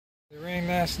It rained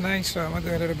last night, so I'm gonna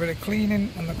do a little bit of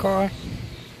cleaning on the car.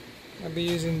 I'll be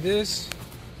using this,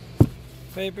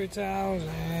 paper towels,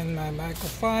 and my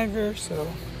microfiber. So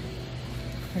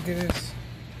look at this.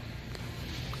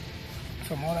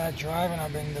 From all that driving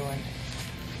I've been doing.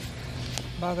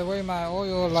 By the way, my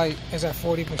oil light is at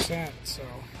 40%, so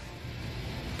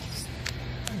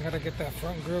I gotta get that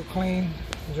front grille clean.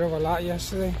 I drove a lot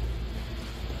yesterday.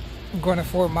 I'm going to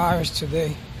Fort Myers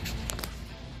today.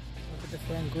 Look at the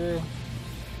front grille.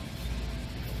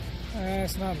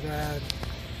 It's not bad.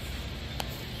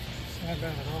 It's not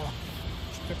bad at all.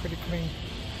 It's still pretty clean.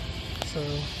 So,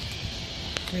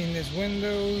 clean this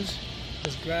windows,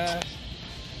 this glass.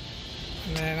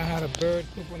 And then I had a bird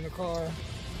poop in the car.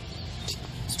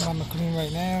 That's what I'm gonna clean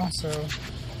right now. So,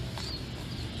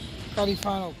 probably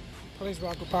find a place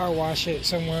where I could power wash it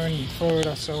somewhere in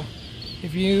Florida. So,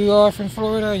 if you are from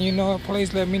Florida and you know a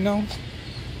place, let me know.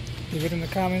 Leave it in the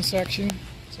comment section.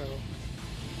 So,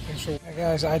 thanks for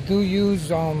guys. I do use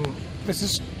this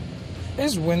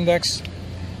is Windex.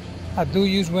 I do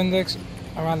use Windex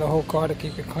around the whole car to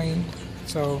keep it clean.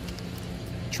 So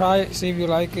try it, see if you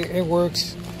like it. It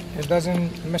works. It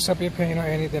doesn't mess up your paint or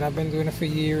anything. I've been doing it for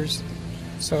years.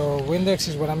 So Windex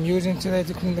is what I'm using today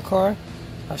to clean the car.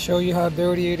 I'll show you how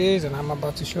dirty it is, and I'm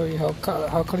about to show you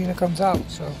how clean it comes out.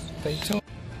 So stay tuned.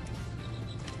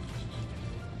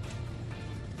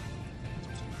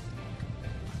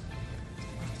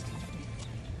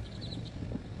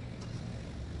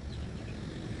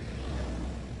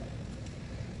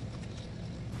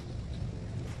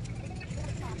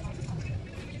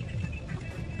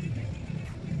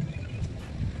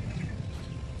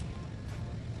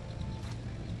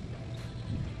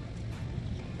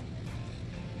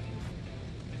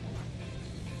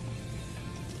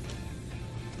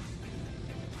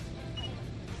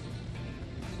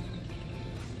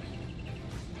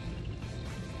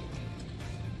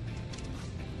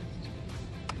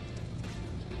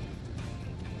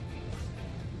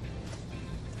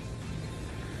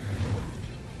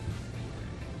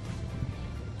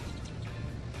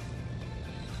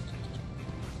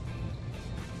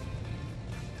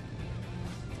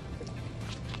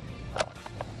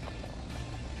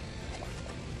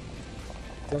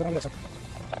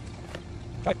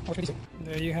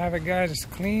 There you have it, guys. It's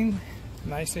clean,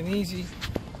 nice and easy.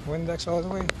 Windex all the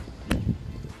way.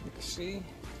 You can see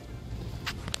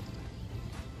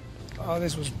all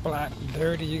this was black,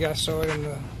 dirty. You guys saw it in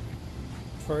the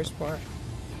first part.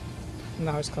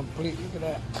 Now it's complete. Look at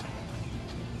that.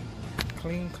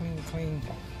 Clean, clean, clean.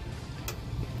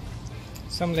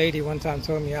 Some lady one time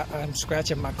told me I'm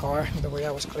scratching my car the way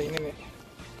I was cleaning it.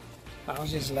 I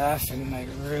was just laughing, like,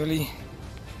 really?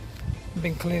 I've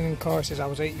been cleaning cars since I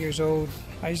was 8 years old.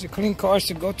 I used to clean cars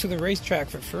to go to the racetrack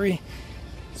for free.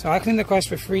 So I cleaned the cars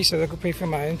for free so they could pay for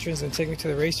my entrance and take me to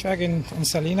the racetrack in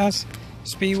Salinas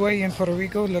Speedway in Puerto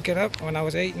Rico. Look it up. When I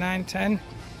was 8, 9, 10.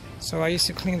 So I used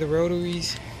to clean the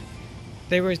rotaries.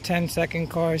 They were 10-second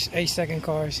cars, 8-second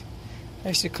cars. I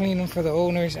used to clean them for the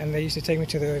owners, and they used to take me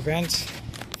to the events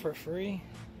for free.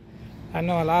 I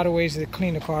know a lot of ways to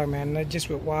clean a car, man, not just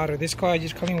with water. This car I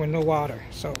just clean with no water.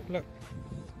 So look,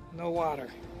 no water.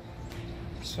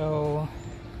 So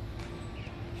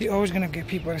you're always gonna get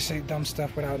people to say dumb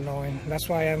stuff without knowing. That's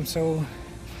why I'm so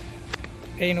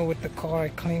anal with the car,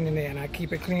 cleaning it, and I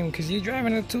keep it clean. Because you're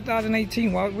driving a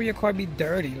 2018, why would your car be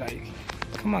dirty? Like,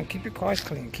 come on, keep your cars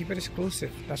clean, keep it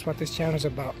exclusive. That's what this channel is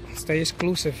about. Stay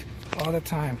exclusive all the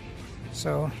time.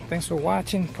 So thanks for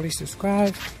watching. Please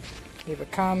subscribe, leave a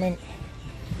comment.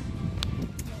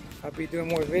 I'll be doing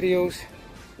more videos.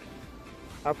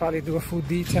 I'll probably do a full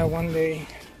detail one day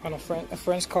on a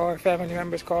friend's car, family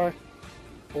member's car,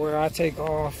 where I take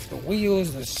off the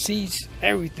wheels, the seats,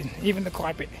 everything, even the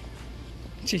carpet.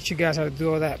 Teach you guys how to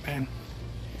do all that, man.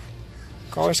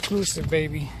 Car exclusive,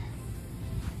 baby.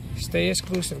 Stay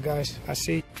exclusive, guys. I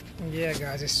see. Yeah,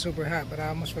 guys, it's super hot, but I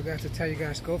almost forgot to tell you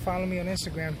guys. Go follow me on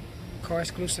Instagram, Car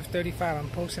Exclusive 35. I'm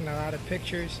posting a lot of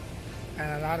pictures and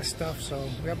a lot of stuff. So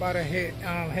we're about to hit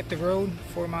the road,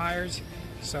 Fort Myers.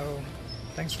 So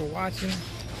thanks for watching.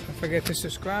 Don't forget to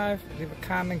subscribe, leave a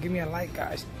comment, give me a like,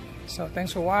 guys. So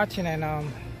thanks for watching,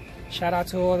 and shout out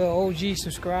to all the OG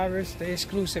subscribers. Stay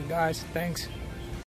exclusive, guys. Thanks.